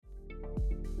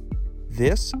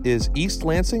This is East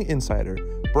Lansing Insider,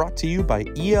 brought to you by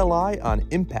ELI on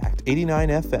Impact 89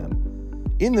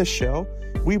 FM. In this show,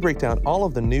 we break down all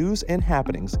of the news and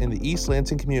happenings in the East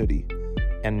Lansing community.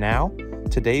 And now,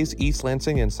 today's East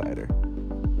Lansing Insider.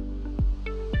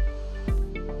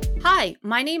 Hi,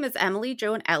 my name is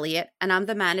Joan Elliott, and I'm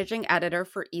the managing editor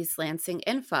for East Lansing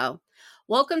Info.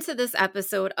 Welcome to this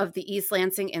episode of the East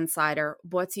Lansing Insider,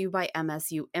 brought to you by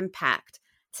MSU Impact.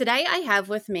 Today I have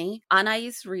with me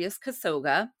Anaiis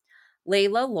Rios-Kasoga,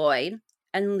 Laila Lloyd,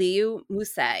 and Liyu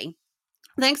Mesay.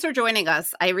 Thanks for joining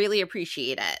us. I really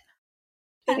appreciate it.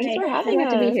 Thanks for having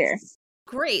us to be here.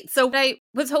 Great. So I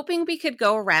was hoping we could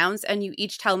go around and you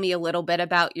each tell me a little bit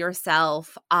about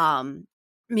yourself,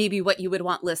 maybe what you would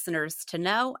want listeners to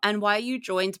know, and why you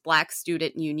joined Black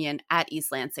Student Union at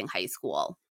East Lansing High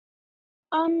School.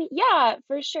 Yeah,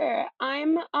 for sure.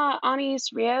 I'm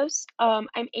Anaiis Rios. I'm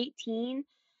 18.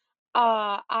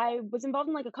 I was involved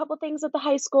in a couple things at the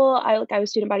high school. I was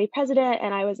student body president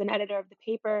and I was an editor of the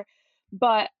paper,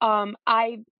 but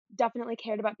I definitely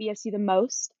cared about BSU the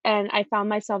most, and I found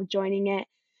myself joining it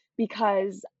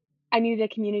because I needed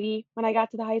a community when I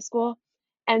got to the high school.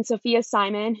 And Sophia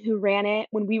Simon, who ran it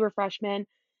when we were freshmen,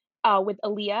 with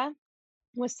Elliott,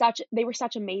 they were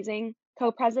such amazing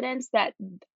co-presidents that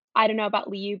I don't know about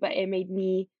Liyu, but it made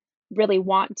me really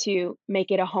want to make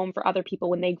it a home for other people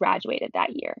when they graduated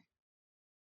that year.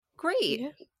 Great. Yeah.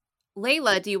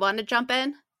 Laila, do you want to jump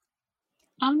in?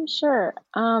 Sure.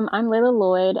 I'm Laila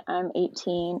Lloyd. I'm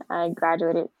 18. I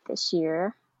graduated this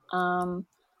year.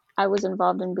 I was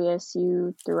involved in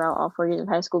BSU throughout all 4 years of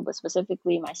high school, but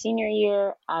specifically my senior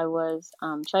year, I was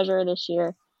treasurer this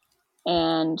year.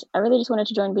 And I really just wanted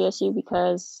to join BSU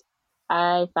because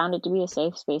I found it to be a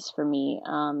safe space for me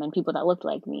and people that looked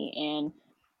like me. And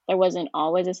there wasn't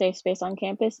always a safe space on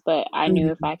campus, but I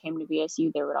knew if I came to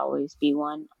BSU, there would always be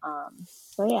one.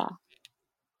 So yeah.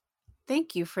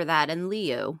 Thank you for that. And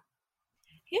Liyu?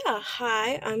 Yeah,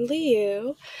 hi, I'm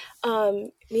Liyu.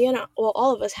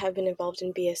 All of us have been involved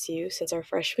in BSU since our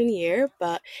freshman year,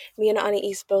 but me and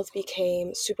Anaiis both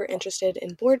became super interested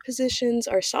in board positions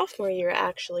our sophomore year,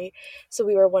 actually. So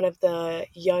we were one of the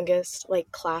youngest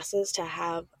classes to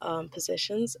have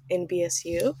positions in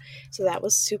BSU. So that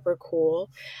was super cool.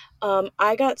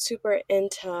 I got super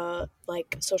into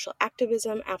social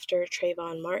activism after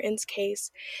Trayvon Martin's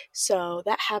case. So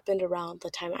that happened around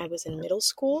the time I was in middle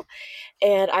school.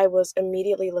 And I was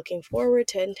immediately looking forward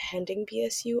to attending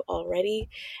BSU already,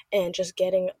 and just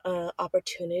getting an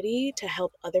opportunity to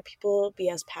help other people be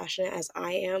as passionate as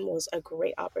I am was a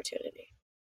great opportunity.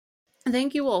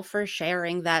 Thank you all for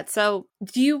sharing that. So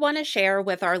do you want to share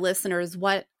with our listeners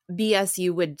what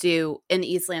BSU would do in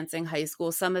East Lansing High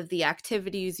School, some of the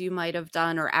activities you might have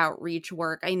done or outreach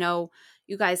work? I know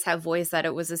you guys have voiced that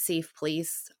it was a safe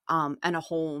place and a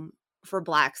home for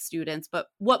Black students, but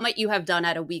what might you have done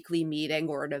at a weekly meeting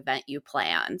or an event you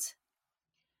planned?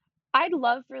 I'd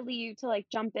love for Liyu to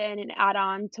jump in and add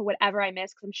on to whatever I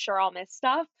miss, because I'm sure I'll miss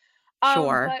stuff.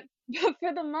 Sure. But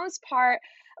for the most part,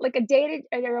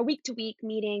 a week-to-week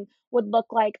meeting would look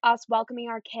like us welcoming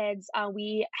our kids.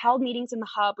 We held meetings in the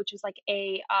hub, which was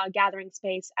a gathering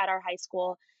space at our high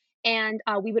school. And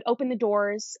we would open the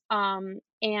doors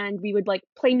and we would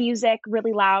play music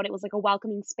really loud. It was a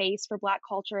welcoming space for Black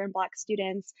culture and Black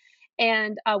students.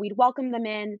 And we'd welcome them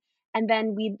in. And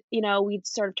then we'd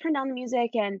sort of turn down the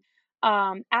music and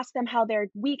ask them how their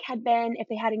week had been, if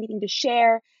they had anything to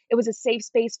share. It was a safe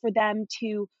space for them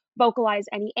to vocalize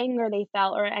any anger they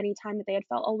felt or any time that they had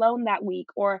felt alone that week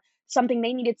or something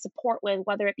they needed support with,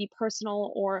 whether it be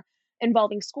personal or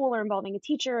involving school or involving a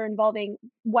teacher or involving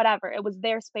whatever. It was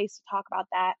their space to talk about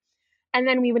that. And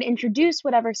then we would introduce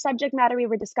whatever subject matter we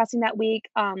were discussing that week.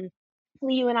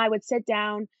 Liyu and I would sit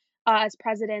down as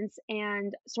presidents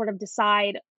and sort of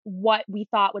decide what we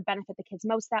thought would benefit the kids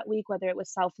most that week, whether it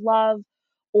was self-love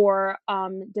or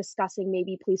discussing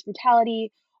maybe police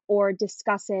brutality or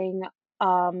discussing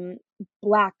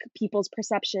Black people's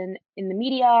perception in the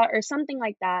media or something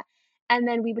like that. And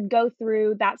then we would go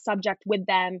through that subject with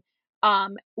them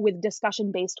with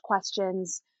discussion-based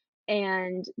questions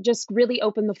and just really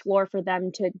open the floor for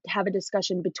them to have a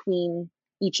discussion between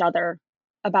each other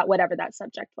about whatever that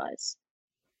subject was.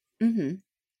 Mm-hmm.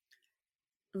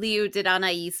 Liyu, did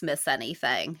Anaiis miss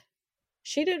anything?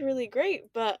 She did really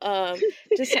great, but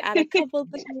just to add a couple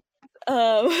things,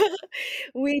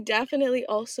 we definitely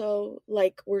also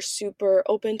were super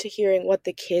open to hearing what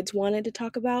the kids wanted to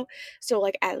talk about. So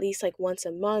at least once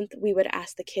a month, we would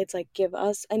ask the kids give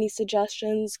us any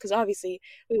suggestions, because obviously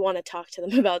we want to talk to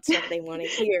them about stuff they want to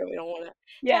hear. We don't want to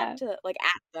Yeah. to like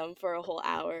at them for a whole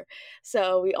hour.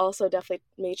 So we also definitely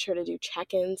made sure to do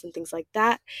check-ins and things like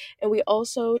that. And we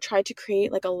also tried to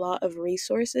create like a lot of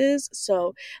resources.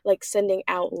 So like sending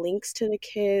out links to the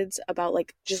kids about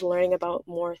like just learning about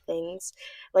more things,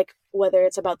 like whether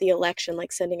it's about the election,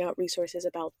 like sending out resources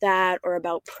about that or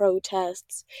about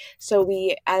protests. So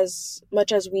we, as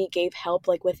much as we gave help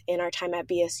like within our time at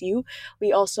BSU,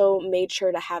 we also made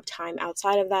sure to have time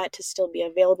outside of that to still be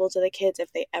available to the kids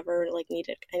if they ever like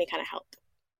needed any kind of help.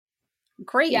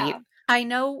 Great. Yeah. I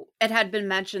know it had been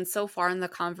mentioned so far in the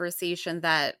conversation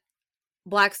that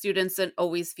Black students didn't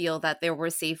always feel that there were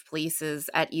safe places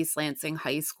at East Lansing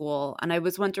High School. And I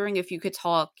was wondering if you could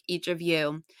talk, each of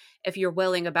you, if you're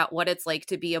willing, about what it's like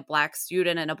to be a Black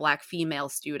student and a Black female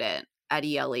student at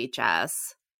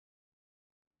ELHS.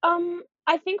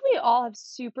 I think we all have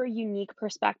super unique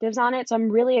perspectives on it, so I'm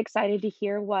really excited to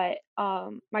hear what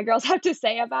my girls have to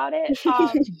say about it.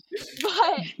 But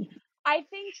I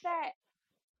think that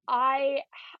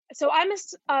I'm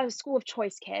a school of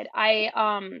choice kid.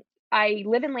 I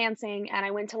live in Lansing and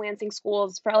I went to Lansing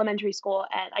schools for elementary school,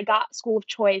 and I got school of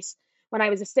choice when I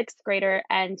was a 6th grader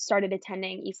and started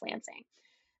attending East Lansing.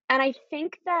 And I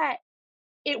think that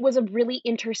it was a really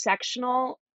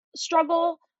intersectional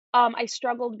struggle. I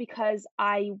struggled because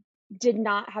I did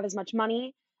not have as much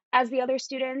money as the other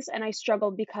students, and I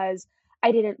struggled because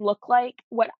I didn't look like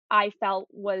what I felt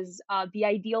was the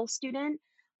ideal student.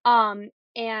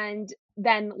 And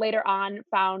then later on,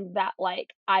 found that like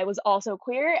I was also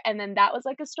queer, and then that was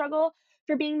like a struggle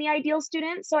for being the ideal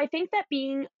student. So I think that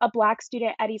being a Black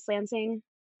student at East Lansing,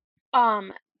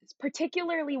 um,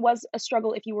 particularly was a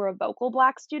struggle if you were a vocal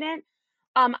Black student,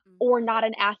 or not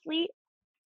an athlete.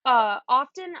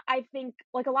 Often I think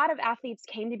like a lot of athletes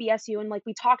came to BSU, and like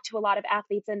we talked to a lot of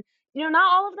athletes, and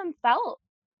not all of them felt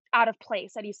out of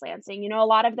place at East Lansing. A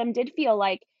lot of them did feel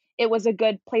like it was a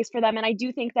good place for them, and I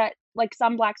do think that like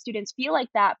some Black students feel like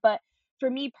that. But for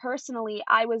me personally,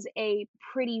 I was a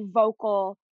pretty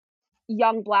vocal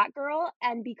young Black girl,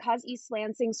 and because East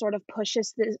Lansing sort of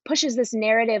pushes this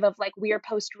narrative of like we're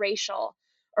post-racial,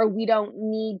 or we don't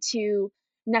need to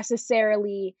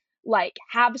necessarily like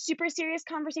have super serious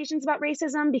conversations about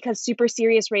racism because super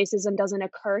serious racism doesn't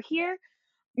occur here,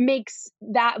 makes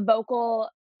that vocal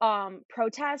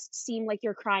protest seem like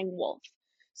you're crying wolf.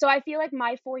 So I feel like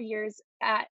my 4 years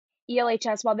at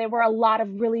ELHS, while there were a lot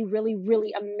of really, really,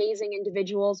 really amazing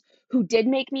individuals who did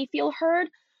make me feel heard,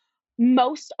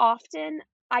 most often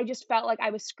I just felt like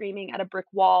I was screaming at a brick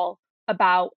wall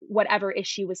about whatever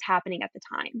issue was happening at the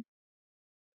time.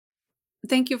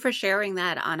 Thank you for sharing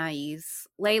that, Anaiis.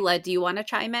 Laila, do you want to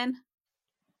chime in?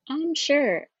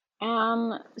 Sure.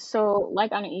 So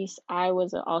like Anaiis, I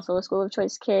was also a school of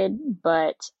choice kid,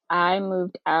 but I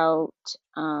moved out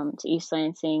to East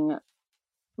Lansing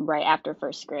right after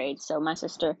first grade. So my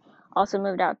sister also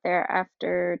moved out there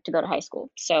after to go to high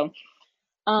school. So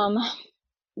um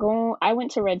I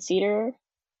went to Red Cedar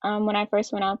when I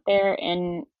first went out there,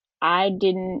 and I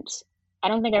didn't I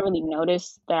don't think I really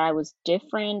noticed that I was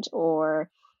different or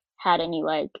had any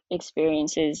like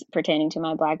experiences pertaining to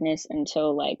my blackness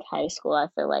until like high school. I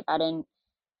feel like I didn't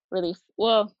really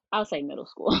well, I'll say middle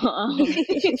school.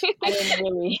 I didn't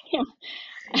really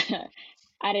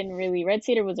I didn't really Red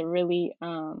Cedar was a really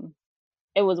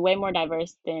it was way more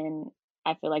diverse than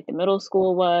I feel like the middle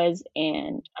school was,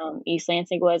 and East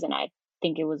Lansing was, and I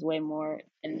think it was way more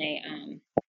than they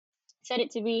said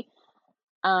it to be.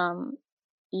 Um,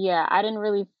 yeah, I didn't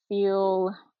really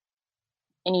feel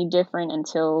any different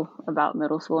until about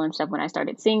middle school and stuff when I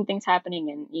started seeing things happening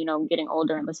and getting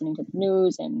older and listening to the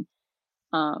news and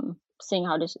seeing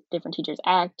how different teachers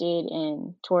acted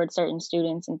and towards certain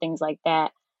students and things like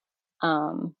that.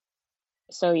 Um,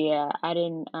 So yeah, I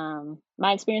didn't.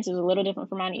 My experience was a little different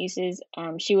from Anaiis's.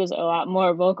 She was a lot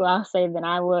more vocal, I'll say, than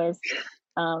I was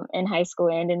in high school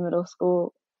and in middle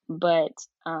school. But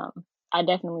I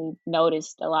definitely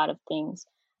noticed a lot of things,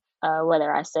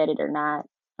 whether I said it or not.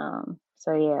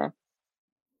 So yeah.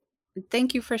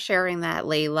 Thank you for sharing that,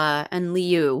 Laila. And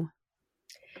Liyu.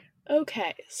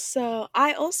 Okay, so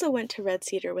I also went to Red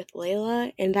Cedar with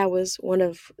Layla, and that was one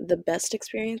of the best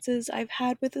experiences I've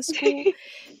had with the school.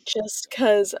 Just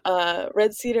because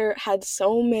Red Cedar had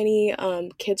so many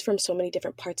kids from so many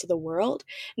different parts of the world.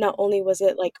 Not only was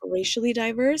it like racially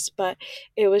diverse, but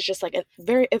it was just like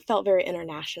it felt very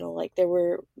international. Like there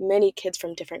were many kids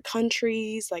from different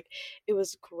countries. Like it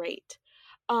was great.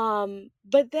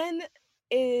 But then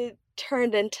it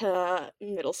turned into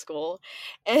middle school,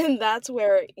 and that's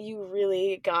where you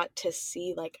really got to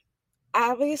see like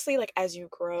obviously, like, as you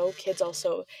grow, kids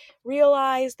also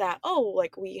realize that, oh,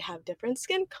 like, we have different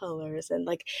skin colors, and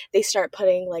like they start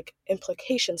putting like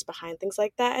implications behind things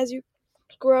like that as you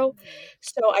grow.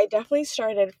 So I definitely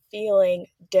started feeling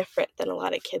different than a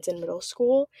lot of kids in middle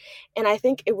school. And I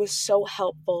think it was so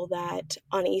helpful that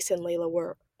Anaiis and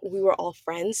Layla we were all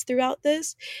friends throughout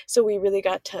this. So we really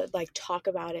got to like talk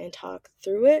about it and talk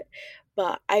through it.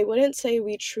 But I wouldn't say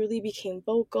we truly became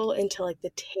vocal until like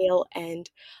the tail end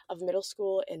of middle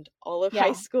school and all of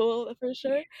high school for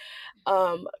sure.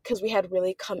 Because we had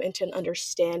really come into an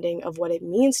understanding of what it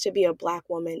means to be a Black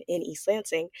woman in East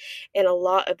Lansing. And a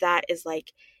lot of that is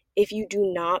like, if you do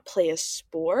not play a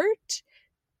sport,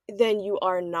 then you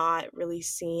are not really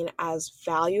seen as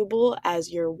valuable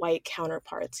as your white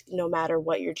counterparts, no matter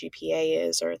what your GPA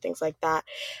is or things like that.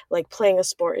 Like, playing a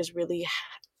sport is really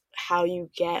how you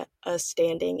get a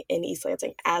standing in East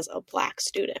Lansing as a Black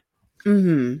student.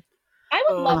 Mm-hmm. I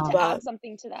would love to add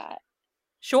something to that.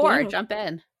 Sure, jump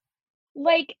in.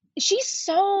 Like, she's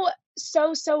so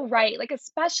right. Like,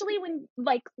 especially when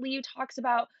like Liyu talks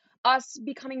about us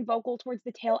becoming vocal towards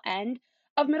the tail end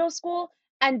of middle school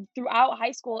and throughout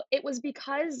high school. It was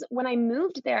because when I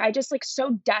moved there, I just like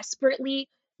so desperately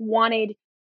wanted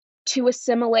to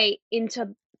assimilate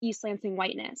into East Lansing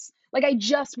whiteness. Like, I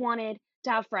just wanted to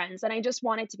have friends and I just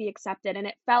wanted to be accepted. And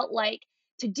it felt like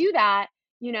to do that,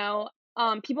 you know,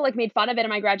 people like made fun of it in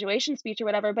my graduation speech or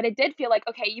whatever, but it did feel like,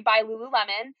 okay, you buy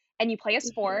Lululemon and you play a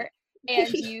sport and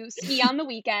you ski on the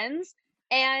weekends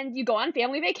and you go on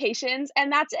family vacations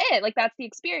and that's it. Like, that's the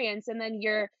experience. And then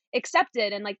you're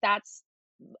accepted. And like, that's,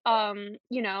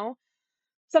 you know,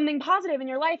 something positive in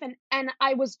your life. And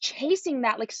I was chasing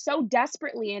that like so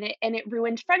desperately, and it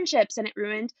ruined friendships and it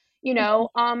ruined, you know,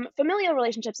 familial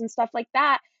relationships and stuff like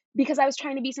that, because I was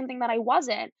trying to be something that I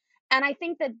wasn't. And I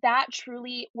think that that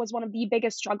truly was one of the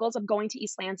biggest struggles of going to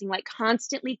East Lansing, like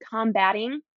constantly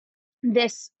combating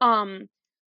this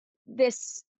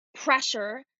this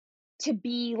pressure to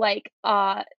be like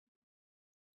a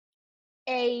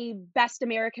best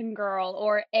American girl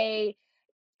or a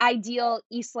ideal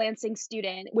East Lansing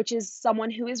student, which is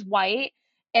someone who is white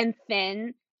and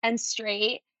thin and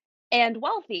straight and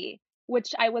wealthy,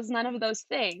 which I was none of those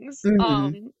things.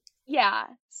 Mm-hmm. Yeah.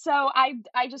 So I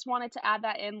just wanted to add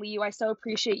that in, Liyu. I so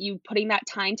appreciate you putting that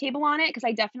timetable on it, because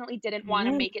I definitely didn't want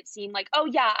to make it seem like, oh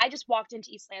yeah, I just walked into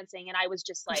East Lansing and I was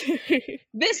just like,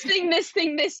 this thing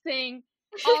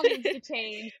all needs to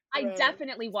change. I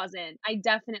definitely wasn't.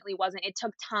 It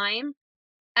took time.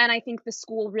 And I think the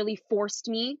school really forced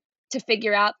me to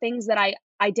figure out things that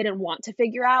I didn't want to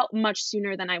figure out much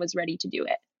sooner than I was ready to do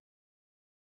it.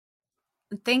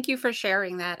 Thank you for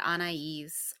sharing that,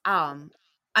 Anaiis.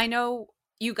 I know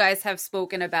you guys have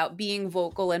spoken about being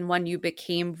vocal and when you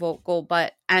became vocal,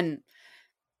 and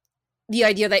the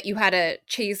idea that you had to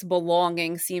chase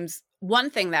belonging seems one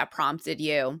thing that prompted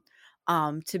you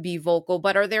to be vocal.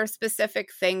 But are there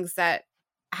specific things that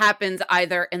happens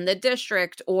either in the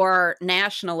district or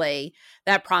nationally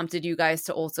that prompted you guys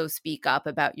to also speak up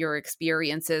about your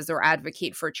experiences or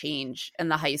advocate for change in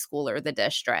the high school or the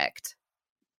district?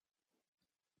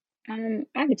 I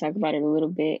could talk about it a little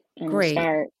bit and Great.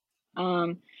 start.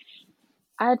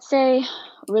 I'd say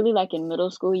really like in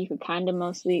middle school, you could kind of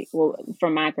mostly, well,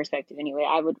 from my perspective anyway,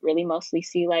 I would really mostly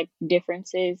see like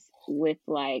differences with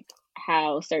like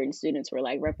how certain students were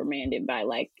like reprimanded by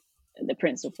like the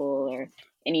principal or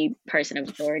any person of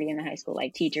authority in the high school,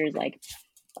 like teachers. Like,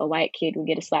 a white kid would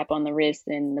get a slap on the wrist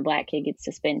and the Black kid gets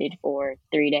suspended for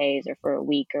 3 days or for a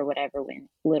week or whatever, when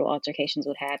little altercations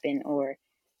would happen or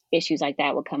issues like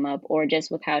that would come up, or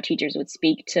just with how teachers would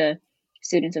speak to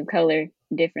students of color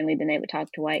differently than they would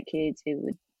talk to white kids.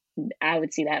 I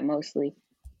would see that mostly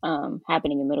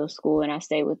happening in middle school. And I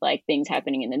stay with like things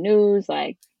happening in the news,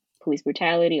 like police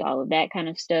brutality, all of that kind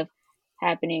of stuff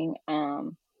happening.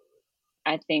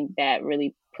 I think that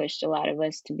really pushed a lot of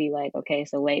us to be like, okay,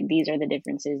 so wait, these are the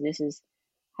differences. This is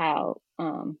how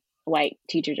white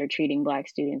teachers are treating Black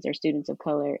students or students of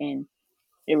color. And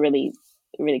it really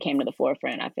came to the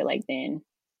forefront, I feel like, then.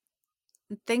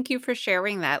 Thank you for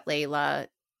sharing that, Layla.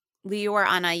 Liyu or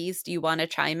Anaiis, do you want to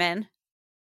chime in?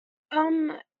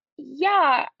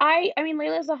 Yeah, I mean,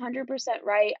 Layla's 100%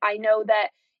 right. I know that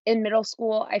in middle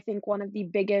school, I think one of the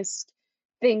biggest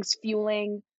things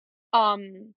fueling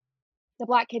the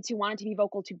Black kids who wanted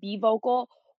to be vocal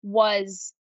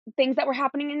was things that were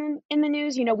happening in the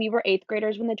news. You know, we were 8th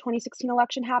graders when the 2016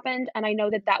 election happened, and I know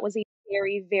that that was a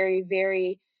very, very,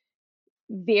 very,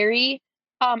 very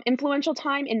influential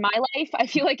time in my life. I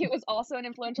feel like it was also an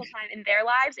influential time in their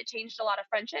lives. It changed a lot of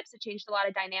friendships. It changed a lot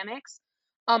of dynamics.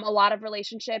 A lot of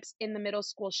relationships in the middle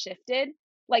school shifted.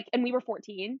 Like, and we were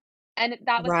 14. and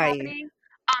that was Right. happening,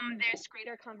 this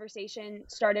greater conversation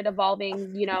started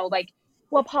evolving, like,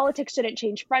 well, politics shouldn't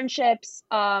change friendships.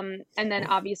 And then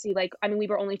obviously, like, I mean, we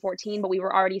were only 14, but we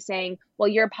were already saying, well,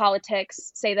 your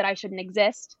politics say that I shouldn't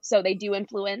exist. So they do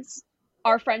influence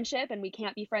our friendship and we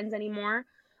can't be friends anymore.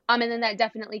 And then that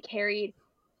definitely carried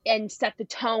and set the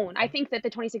tone. I think that the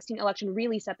 2016 election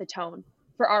really set the tone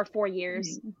for our 4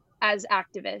 years as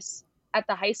activists at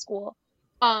the high school.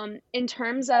 In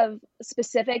terms of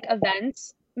specific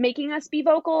events making us be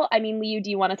vocal, I mean, Liyu, do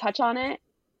you want to touch on it?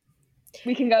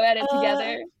 We can go at it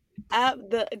together.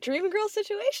 The Dream Girl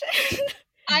situation?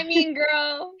 I mean,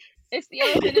 girl, it's the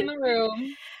elephant in the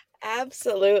room.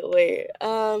 Absolutely.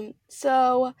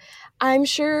 So I'm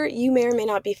sure you may or may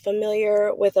not be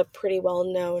familiar with a pretty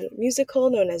well-known musical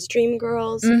known as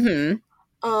Dreamgirls.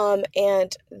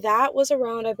 And that was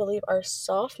around, I believe, our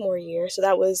sophomore year. So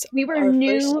that was we were our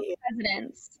new first year.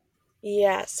 presidents.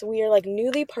 Yes, we are like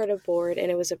newly part of board, and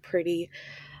it was a pretty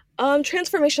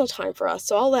transformational time for us.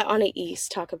 So I'll let Anaiis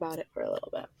talk about it for a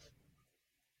little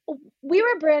bit. We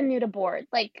were brand new to board.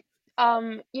 Like,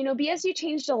 BSU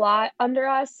changed a lot under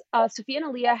us. Sophia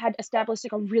and Aaliyah had established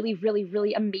like a really, really,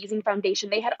 really amazing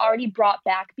foundation. They had already brought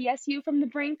back BSU from the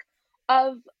brink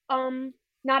of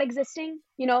not existing.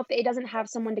 If it doesn't have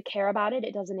someone to care about it,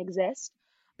 it doesn't exist.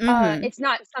 It's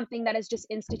not something that is just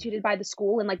instituted by the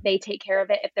school and like they take care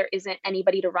of it if there isn't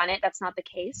anybody to run it. That's not the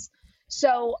case.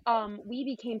 So we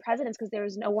became presidents because there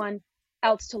was no one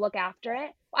else to look after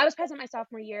it. I was president my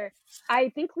sophomore year. I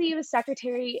think Liyu was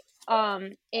secretary,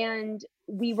 and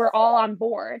we were all on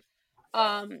board.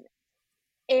 And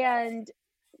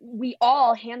we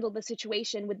all handled the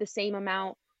situation with the same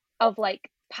amount of like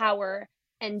power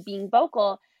and being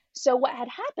vocal. So what had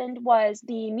happened was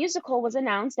the musical was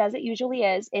announced, as it usually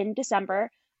is, in December,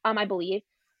 I believe,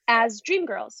 as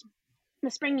Dreamgirls,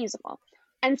 the spring musical.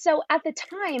 And so at the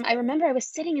time, I remember I was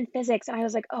sitting in physics and I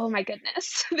was like, oh my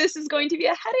goodness, this is going to be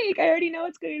a headache. I already know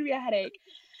it's going to be a headache.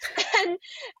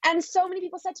 And so many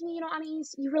people said to me,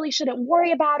 Anaiis, you really shouldn't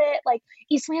worry about it. Like,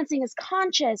 East Lansing is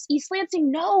conscious. East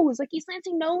Lansing knows. Like, East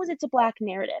Lansing knows it's a Black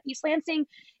narrative. East Lansing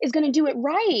is going to do it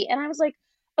right. And I was like,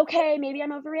 okay, maybe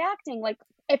I'm overreacting. Like,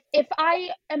 if I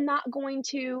am not going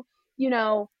to,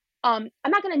 I'm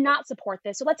not going to not support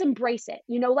this. So let's embrace it.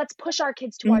 Let's push our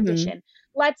kids to audition.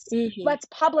 Let's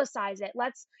publicize it.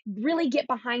 Let's really get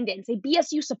behind it and say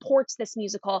BSU supports this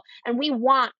musical and we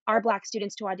want our Black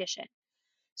students to audition.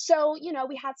 So,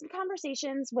 we had some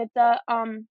conversations with the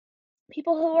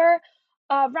people who were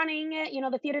running it,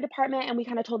 the theater department, and we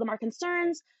kind of told them our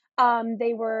concerns.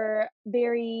 They were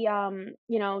very,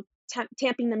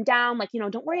 tamping them down, like,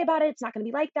 don't worry about it. It's not going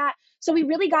to be like that. So we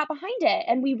really got behind it,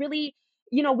 and we really,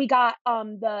 we got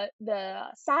the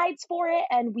sides for it,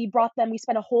 and we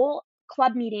spent a whole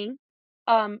club meeting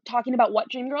talking about what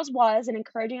Dreamgirls was and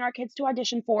encouraging our kids to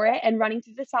audition for it and running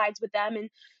through the sides with them and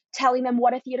telling them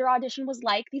what a theater audition was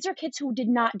like. These are kids who did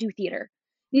not do theater.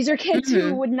 These are kids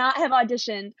who would not have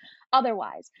auditioned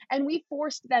otherwise. And we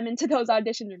forced them into those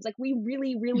audition rooms. Like, we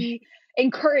really, really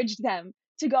encouraged them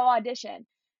to go audition.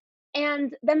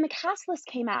 And then the cast list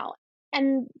came out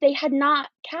and they had not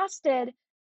casted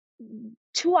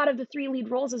 2 out of the 3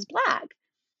 lead roles as Black.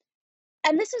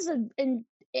 And this is an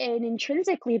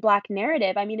intrinsically Black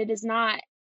narrative. I mean,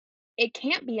 it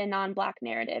can't be a non-Black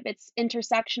narrative. It's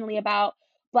intersectionally about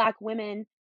Black women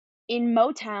in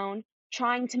Motown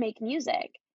trying to make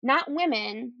music, not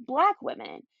women, Black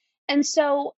women. And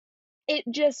so it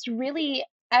just really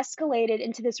escalated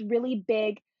into this really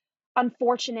big,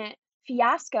 unfortunate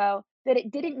fiasco that it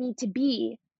didn't need to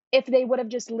be if they would have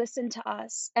just listened to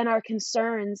us and our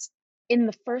concerns in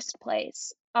the first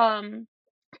place. And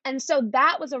so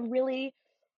that was a really,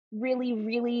 really,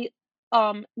 really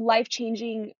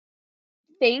life-changing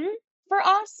thing for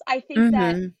us. I think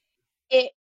that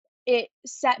it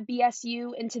set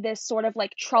BSU into this sort of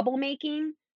like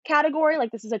troublemaking category.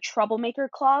 Like, this is a troublemaker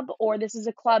club, or this is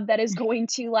a club that is going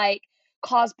to like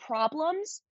cause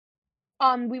problems.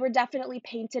 We were definitely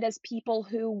painted as people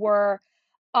who were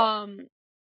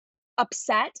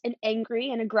upset and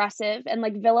angry and aggressive and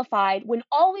like vilified when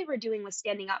all we were doing was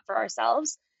standing up for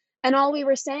ourselves. And all we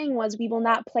were saying was, we will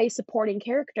not play supporting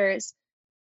characters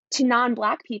to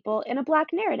non-Black people in a Black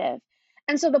narrative.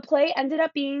 And so the play ended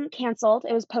up being canceled.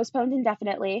 It was postponed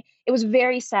indefinitely. It was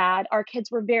very sad. Our kids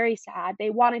were very sad. They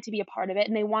wanted to be a part of it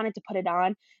and they wanted to put it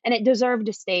on, and it deserved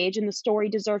a stage and the story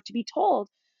deserved to be told,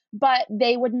 but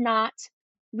they would not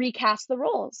recast the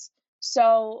roles.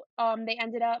 So they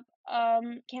ended up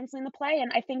canceling the play.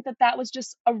 And I think that was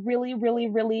just a really, really,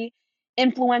 really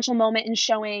influential moment in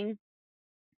showing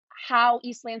how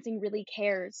East Lansing really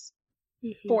cares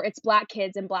for its Black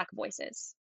kids and Black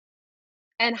voices.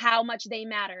 and how much they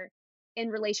matter in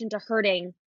relation to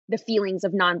hurting the feelings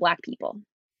of non-Black people.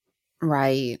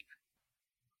 Right.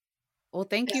 Well,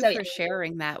 thank you So, for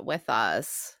sharing that with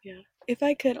us. Yeah. If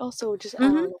I could also just add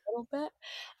on a little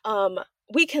bit,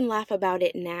 we can laugh about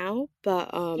it now, but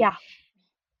yeah.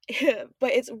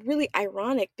 but it's really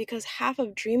ironic because half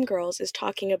of Dreamgirls is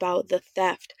talking about the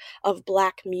theft of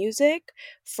Black music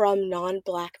from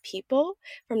non-Black people,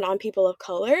 from non-people of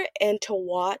color, and to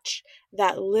watch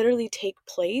that literally take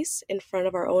place in front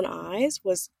of our own eyes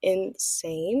was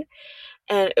insane.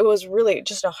 And it was really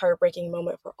just a heartbreaking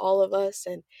moment for all of us.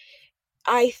 And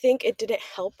I think it didn't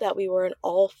help that we were an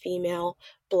all-female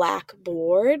Black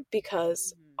board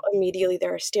because immediately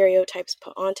there are stereotypes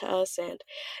put onto us. And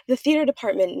the theater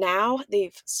department now,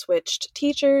 they've switched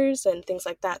teachers and things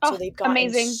like that. So they've gotten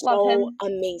amazing. Love so him.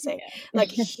 amazing. Yeah. Like,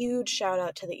 huge shout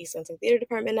out to the East Lansing Theater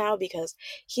Department now, because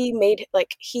he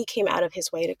came out of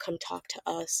his way to come talk to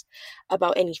us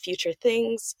about any future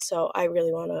things. So I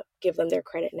really want to give them their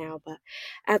credit now. But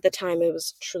at the time, it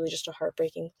was truly just a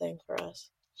heartbreaking thing for us.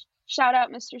 Shout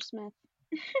out, Mr. Smith.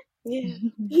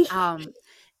 Yeah.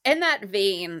 In that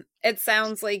vein, it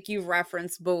sounds like you've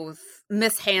referenced both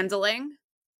mishandling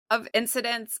of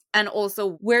incidents and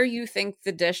also where you think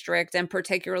the district and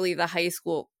particularly the high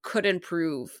school could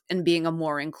improve in being a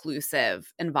more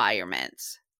inclusive environment.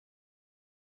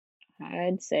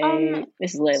 I'd say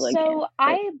this is Laila again. So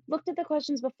I looked at the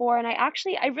questions before, and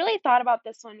I really thought about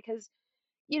this one because,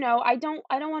 I don't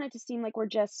want it to seem like we're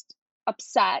just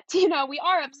upset. We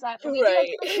are upset, but we do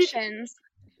have solutions.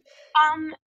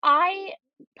 I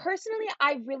personally,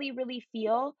 I really, really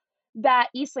feel that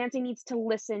East Lansing needs to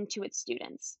listen to its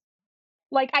students.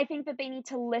 Like, I think that they need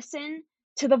to listen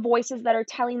to the voices that are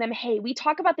telling them, hey, we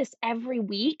talk about this every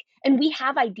week and we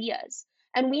have ideas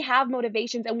and we have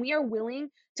motivations and we are willing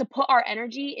to put our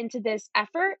energy into this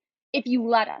effort if you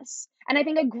let us. And I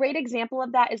think a great example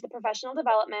of that is the professional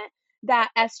development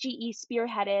that SGE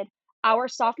spearheaded our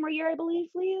sophomore year, I believe,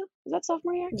 Liyu. Is that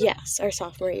sophomore year? Yes, our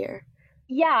sophomore year.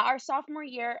 Yeah, our sophomore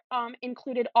year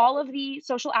included all of the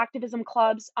social activism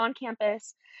clubs on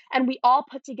campus, and we all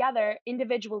put together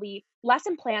individually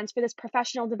lesson plans for this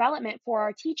professional development for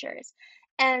our teachers.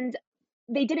 And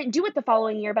they didn't do it the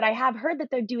following year, but I have heard that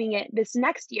they're doing it this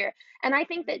next year. And I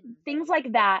think that things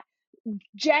like that,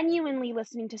 genuinely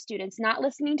listening to students, not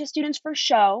listening to students for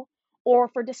show or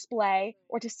for display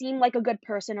or to seem like a good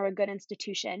person or a good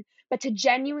institution, but to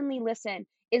genuinely listen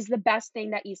is the best thing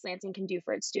that East Lansing can do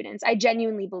for its students. I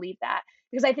genuinely believe that,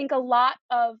 because I think a lot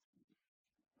of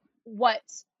what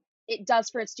it does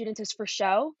for its students is for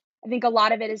show. I think a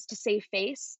lot of it is to save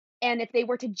face. And if they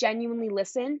were to genuinely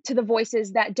listen to the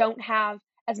voices that don't have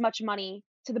as much money,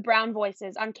 to the brown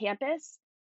voices on campus,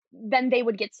 then they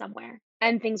would get somewhere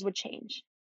and things would change.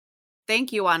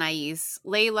 Thank you, Anaiis.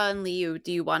 Laila and Liyu,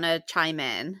 do you want to chime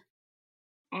in?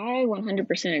 I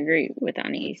 100% agree with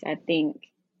Anaiis. I think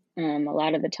a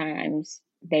lot of the times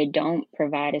they don't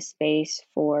provide a space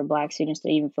for Black students to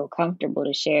even feel comfortable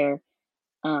to share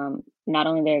not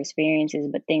only their experiences,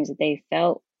 but things that they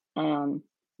felt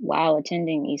while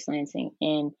attending East Lansing.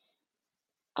 And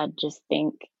I just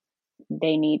think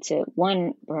they need to,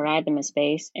 one, provide them a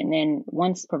space, and then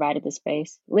once provided the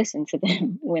space, listen to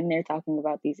them when they're talking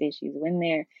about these issues, when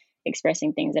they're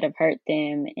expressing things that have hurt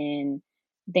them and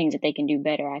things that they can do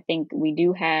better. I think we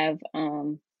do have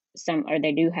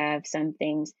they do have some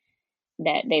things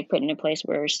that they've put into place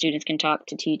where students can talk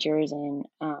to teachers and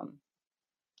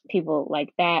people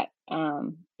like that.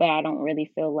 But I don't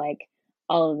really feel like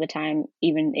all of the time,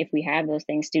 even if we have those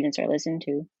things, students are listened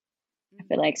to. I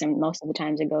feel like most of the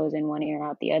times it goes in one ear and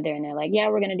out the other, and they're like, yeah,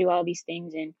 we're going to do all these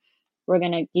things and we're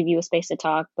going to give you a space to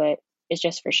talk, but it's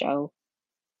just for show.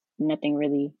 Nothing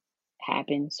really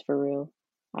happens for real,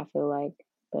 I feel like.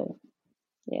 But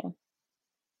yeah.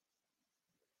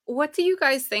 What do you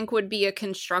guys think would be a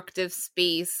constructive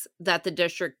space that the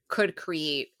district could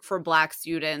create for Black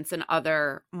students and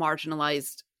other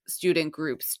marginalized student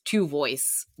groups to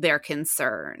voice their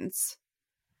concerns?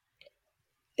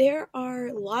 There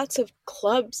are lots of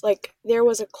clubs. Like, there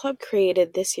was a club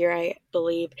created this year, I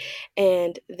believe,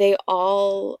 and they're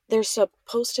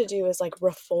supposed to do is like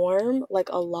reform like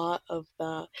a lot of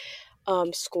the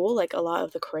school, like a lot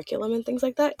of the curriculum and things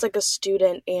like that. It's like a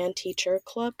student and teacher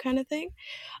club kind of thing.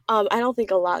 I don't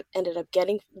think a lot ended up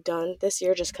getting done this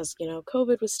year just because,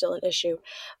 COVID was still an issue.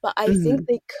 But I think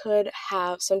they could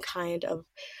have some kind of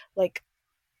like,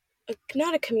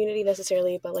 not a community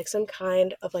necessarily, but like some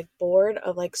kind of like board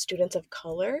of like students of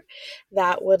color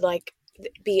that would like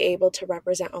be able to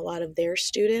represent a lot of their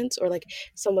students, or like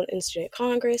someone in student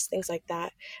congress, things like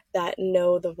that, that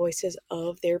know the voices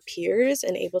of their peers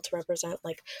and able to represent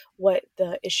like what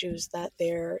the issues that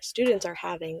their students are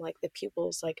having, like the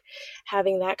pupils, like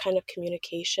having that kind of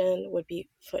communication would be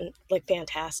fun, like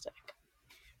fantastic.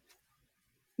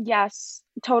 Yes,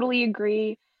 totally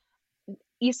agree.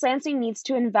 East Lansing needs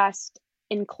to invest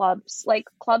in clubs. Like,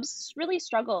 clubs really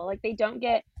struggle. Like, they don't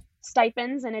get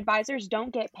stipends and advisors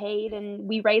don't get paid, and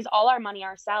we raise all our money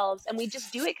ourselves, and we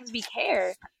just do it because we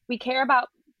care. We care about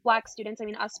Black students. I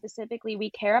mean, us specifically,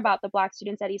 we care about the Black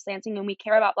students at East Lansing, and we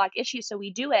care about Black issues, so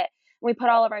we do it. And we put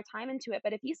all of our time into it.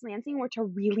 But if East Lansing were to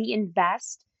really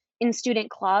invest in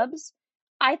student clubs,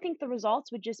 I think the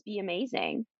results would just be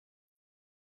amazing.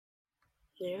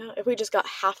 Yeah, if we just got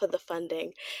half of the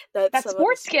funding that some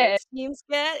sports of the sports teams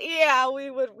get, yeah, we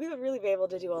would really be able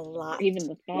to do a lot. Even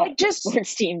the thought Like, just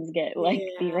sports teams get like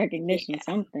the recognition,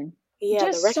 something. Yeah,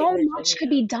 just the so recognition, much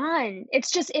could be done.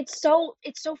 It's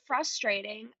so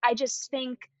frustrating. I just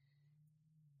think,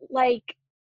 like,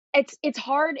 it's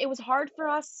hard. It was hard for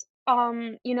us,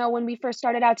 when we first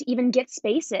started out, to even get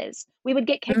spaces. We would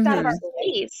get kicked out of our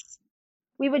space.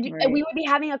 We would be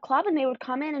having a club, and they would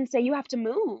come in and say, you have to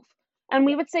move. And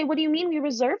we would say, what do you mean? We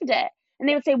reserved it. And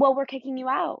they would say, well, we're kicking you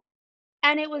out.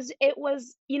 And it was,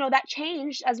 that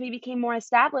changed as we became more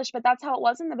established, but that's how it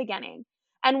was in the beginning.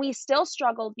 And we still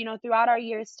struggled, throughout our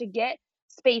years to get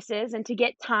spaces and to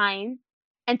get time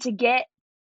and to get,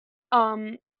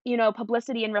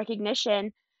 publicity and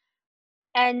recognition.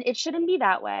 And it shouldn't be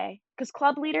that way, because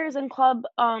club leaders and club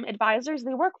advisors,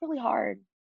 they work really hard.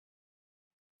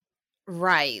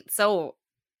 Right. So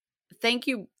thank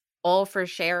you all for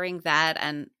sharing that.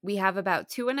 And we have about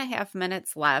 2.5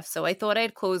 minutes left. So I thought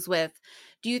I'd close with,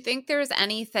 do you think there's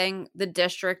anything the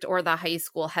district or the high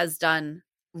school has done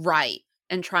right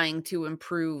in trying to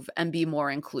improve and be more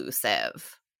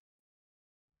inclusive?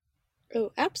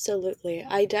 Oh, absolutely.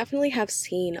 I definitely have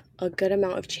seen a good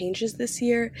amount of changes this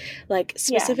year, like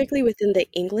specifically within the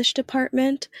English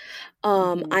department.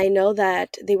 I know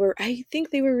that I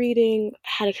think they were reading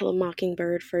How to Kill a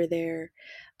Mockingbird for their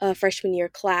freshman year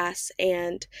class,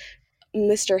 and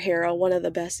Mr. Harrell, one of the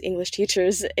best English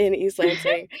teachers in East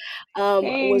Lansing,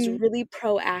 was really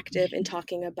proactive in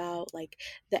talking about like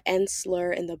the N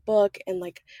slur in the book and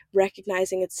like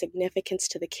recognizing its significance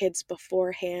to the kids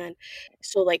beforehand.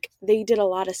 So like they did a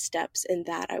lot of steps in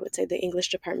that. I would say the English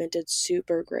department did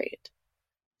super great.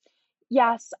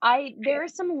 Yes, there are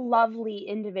some lovely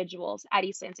individuals at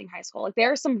East Lansing High School. Like,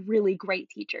 there are some really great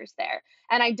teachers there.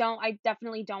 And I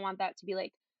definitely don't want that to be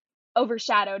like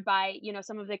overshadowed by,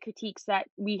 some of the critiques that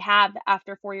we have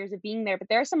after 4 years of being there. But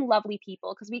there are some lovely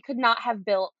people, because we could not have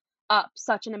built up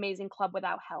such an amazing club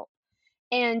without help.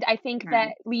 And I think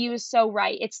that Liyu is so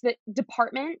right. It's the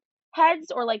department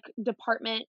heads or like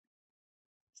department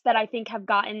that I think have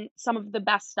gotten some of the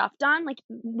best stuff done. Like,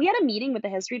 we had a meeting with the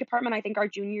history department, I think our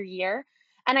junior year,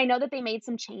 and I know that they made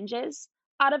some changes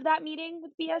out of that meeting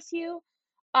with BSU.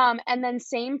 And then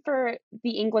same for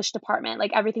the English department,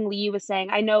 like everything Liyu was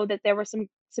saying. I know that there were some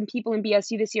people in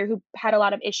BSU this year who had a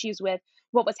lot of issues with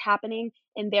what was happening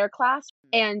in their class,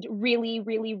 and really,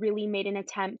 really, really made an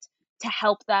attempt to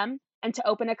help them and to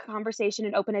open a conversation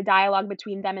and open a dialogue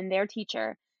between them and their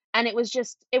teacher. And it was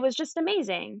just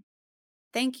amazing.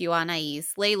 Thank you,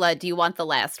 Anaiis. Laila, do you want the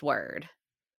last word?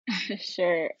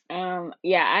 Sure.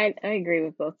 I agree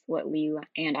with both what Liyu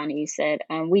and Anaiis said.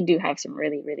 We do have some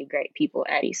really, really great people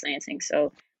at East Lansing,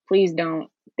 so please don't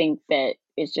think that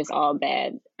it's just all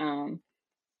bad.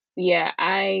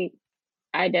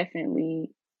 I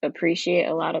definitely appreciate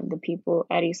a lot of the people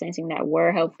at East Lansing that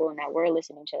were helpful and that were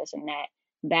listening to us and that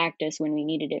backed us when we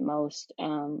needed it most,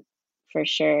 for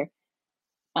sure.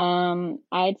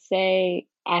 I'd say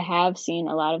I have seen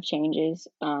a lot of changes.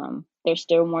 There's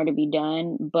still more to be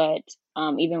done, but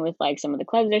even with like some of the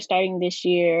clubs they're starting this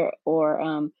year,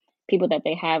 or people that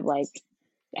they have like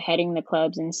heading the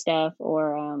clubs and stuff,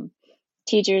 or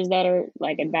teachers that are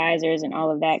like advisors and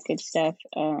all of that good stuff,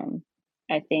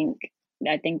 I think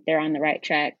they're on the right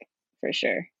track for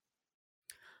sure.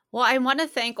 Well, I want to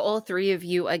thank all three of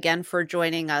you again for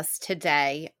joining us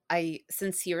today. I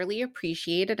sincerely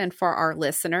appreciate it. And for our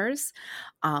listeners,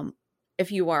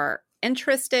 if you are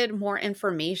interested, more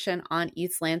information on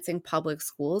East Lansing Public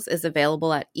Schools is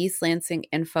available at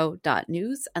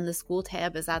eastlansinginfo.news, and the school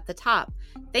tab is at the top.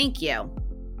 Thank you.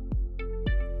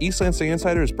 East Lansing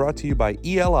Insider is brought to you by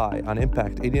ELI on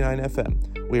Impact 89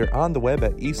 FM. We are on the web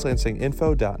at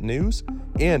eastlansinginfo.news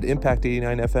and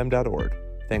impact89fm.org.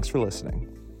 Thanks for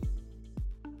listening.